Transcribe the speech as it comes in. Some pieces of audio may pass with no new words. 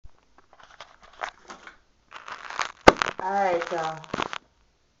Alright, y'all.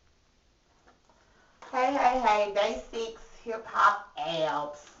 Hey, day 6, hip hop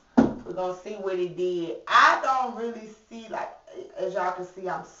abs. We're gonna see what it did. I don't really see, like, as y'all can see,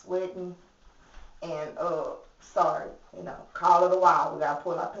 I'm sweating and, sorry, call it a while. We gotta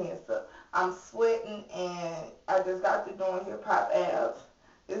pull our pants up. I'm sweating and I just got to doing hip hop abs.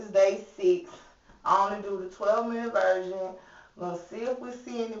 This is day 6. I only do the 12-minute version. We're gonna see if we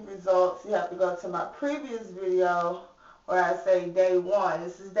see any results. You have to go to my previous video where I say day 1.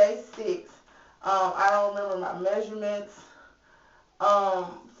 This is day 6. I don't remember my measurements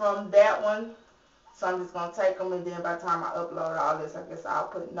from that one, so I'm just going to take them, and then by the time I upload all this, I guess I'll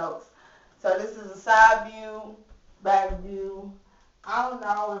put notes. So this is a side view, back view. I don't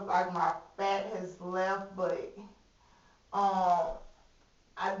know if like my fat has left, but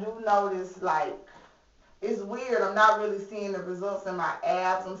I do notice like it's weird. I'm not really seeing the results in my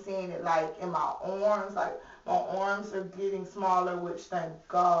abs. I'm seeing it like in my arms. Like my arms are getting smaller, which thank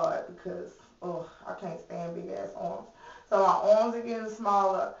God, because I can't stand big ass arms. So my arms are getting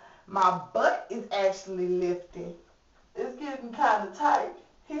smaller. My butt is actually lifting. It's getting kind of tight.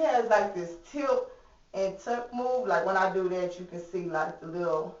 He has like this tilt and tuck move. Like when I do that, you can see like the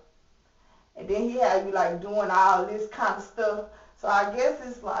little, and then he has you like doing all this kind of stuff. So I guess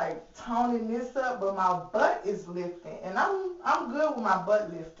it's like toning this up, but my butt is lifting, and I'm good with my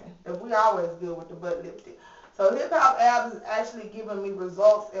butt lifting. We always good with the butt lifting. So hip hop abs is actually giving me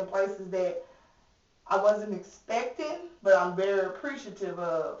results in places that I wasn't expecting, but I'm very appreciative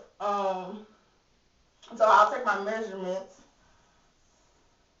of. So I'll take my measurements.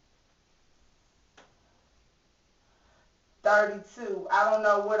 32. I don't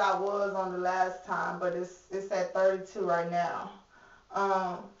know what I was on the last time, but it's at 32 right now.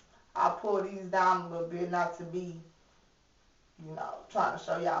 I'll pull these down a little bit, not to be, trying to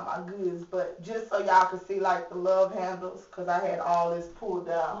show y'all my goods, but just so y'all can see like the love handles, because I had all this pulled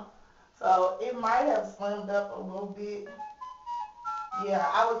down. So it might have slimmed up a little bit. Yeah,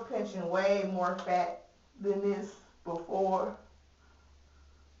 I was pinching way more fat than this before.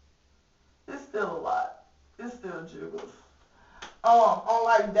 It's still a lot. It still jiggles. On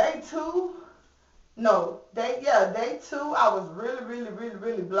like day 2, day 2, I was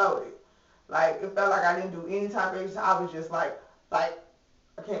really bloated. Like it felt like I didn't do any type of exercise. I was just like I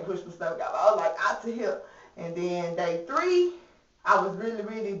can't push my stomach out. I was like out to here. And then day 3, I was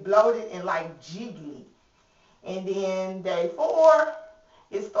really bloated and like jiggly. And then day 4,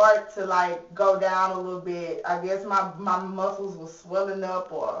 it started to like go down a little bit. I guess my muscles were swelling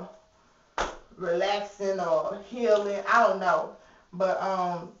up or relaxing or healing. I don't know. But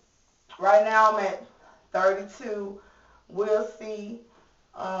right now I'm at 32. We'll see.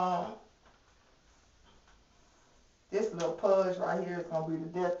 This little pudge right here is gonna be the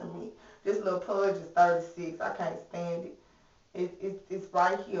death of me. This little pudge is 36. I can't stand it. It's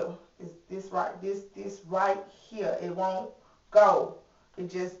right here. It's this right here. It won't go. It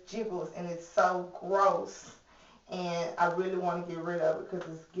just jiggles and it's so gross. And I really want to get rid of it because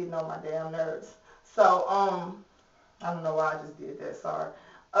it's getting on my damn nerves. So I don't know why I just did that. Sorry.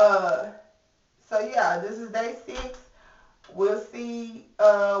 So yeah, this is day 6. We'll see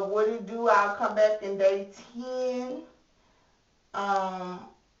what it do. I'll come back in day 10. I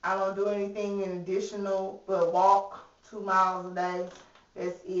don't do anything in additional but walk 2 miles a day.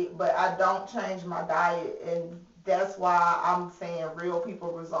 That's it. But I don't change my diet, and that's why I'm saying real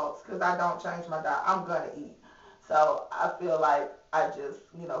people results, because I don't change my diet. I'm gonna eat. So I feel like I just,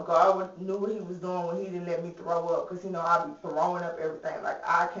 God knew what he was doing when he didn't let me throw up, because, I be throwing up everything. Like,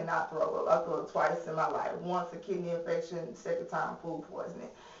 I cannot throw up. I threw up twice in my life. Once a kidney infection, second time food poisoning,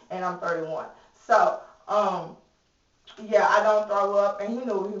 and I'm 31. So, yeah, I don't throw up, and he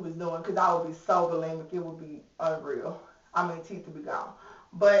knew what he was doing, because I would be so bulimic, it would be unreal. I mean, teeth would be gone.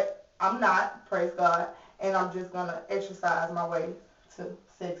 But I'm not, praise God, and I'm just going to exercise my way to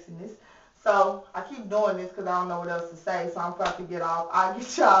sexiness. So I keep doing this because I don't know what else to say, so I'm about to get off. I'll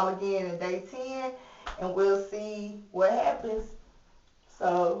get y'all again in day 10, and we'll see what happens.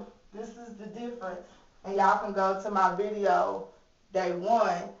 So this is the difference. And y'all can go to my video, day 1,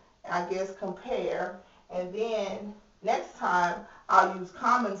 and I guess compare. And then next time, I'll use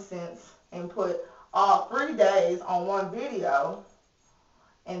common sense and put all 3 days on one video,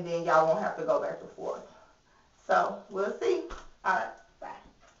 and then y'all won't have to go back and forth. So we'll see. All right.